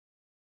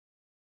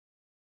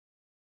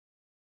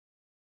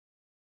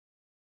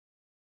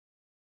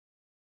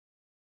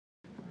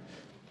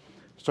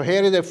So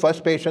here is the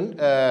first patient,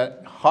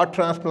 heart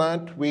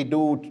transplant. We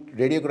do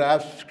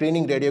radiographs,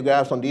 screening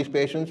radiographs on these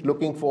patients,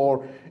 looking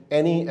for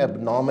any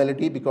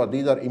abnormality because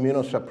these are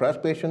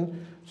immunosuppressed patients.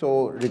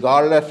 So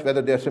regardless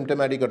whether they're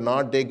symptomatic or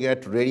not, they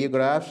get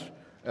radiographs,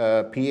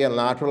 PA and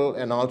lateral,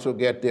 and also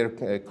get their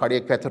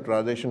cardiac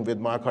catheterization with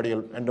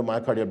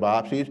endomyocardial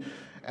biopsies.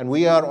 And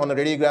we are on the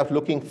radiograph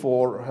looking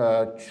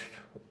for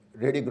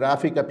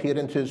radiographic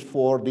appearances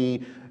for the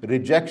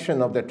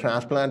rejection of the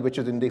transplant, which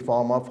is in the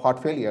form of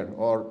heart failure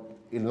or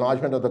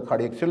enlargement of the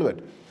cardiac silhouette.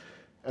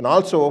 And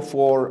also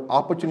for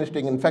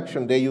opportunistic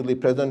infection, they usually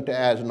present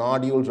as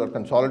nodules or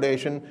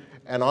consolidation,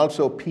 and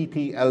also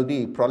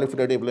PTLD,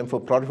 proliferative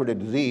lymphoproliferative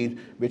disease,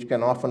 which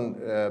can often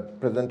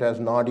present as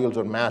nodules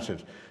or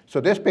masses.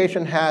 So this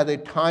patient has a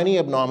tiny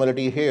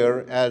abnormality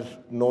here, as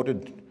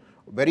noted,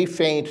 very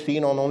faint,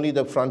 seen on only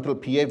the frontal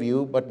PA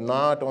view, but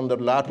not on the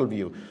lateral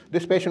view.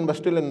 This patient was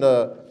still in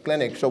the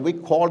clinic, so we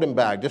called him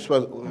back. This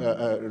was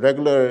a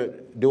regular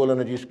dual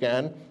energy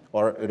scan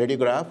or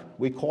radiograph.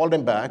 We called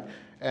him back,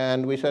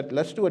 and we said,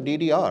 let's do a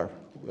DDR,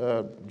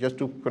 just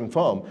to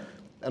confirm.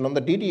 And on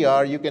the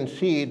DDR, you can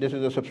see this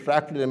is a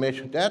subtracted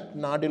image. That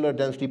nodular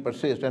density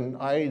persists, and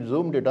I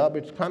zoomed it up.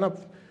 It's kind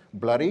of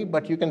blurry,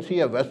 but you can see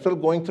a vessel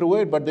going through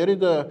it, but there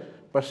is a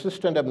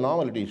persistent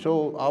abnormality.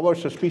 So our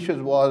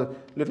suspicion was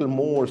a little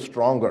more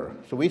stronger.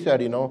 So we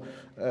said,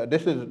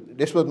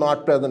 this was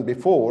not present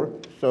before,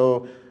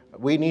 so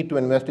we need to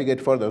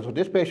investigate further. So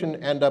this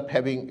patient ended up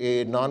having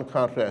a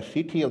non-contrast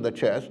CT of the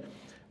chest,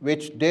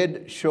 which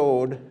did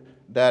showed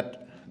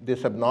that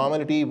this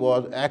abnormality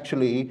was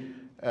actually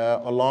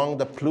along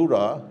the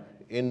pleura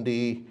in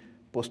the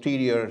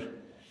posterior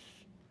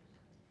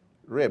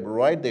rib,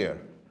 right there.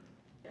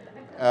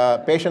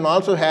 Patient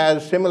also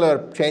has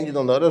similar changes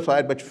on the other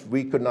side, but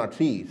we could not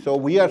see. So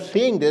we are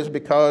seeing this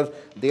because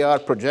they are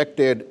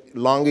projected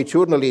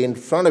longitudinally in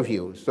front of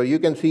you. So you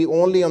can see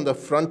only on the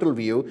frontal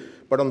view,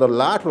 but on the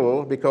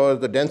lateral, because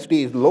the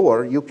density is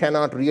lower, you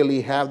cannot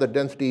really have the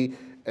density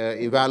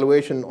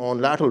evaluation on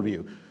lateral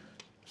view.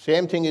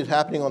 Same thing is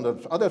happening on the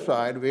other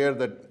side, where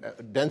the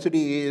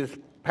density is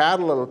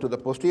parallel to the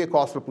posterior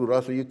costal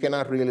pleura, so you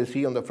cannot really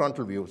see on the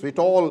frontal view. So it's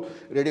all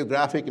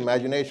radiographic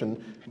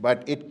imagination,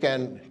 but it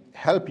can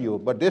help you.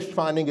 But this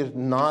finding is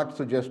not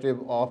suggestive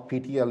of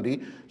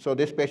PTLD, so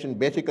this patient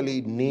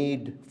basically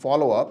need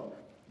follow-up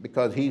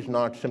because he's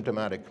not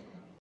symptomatic.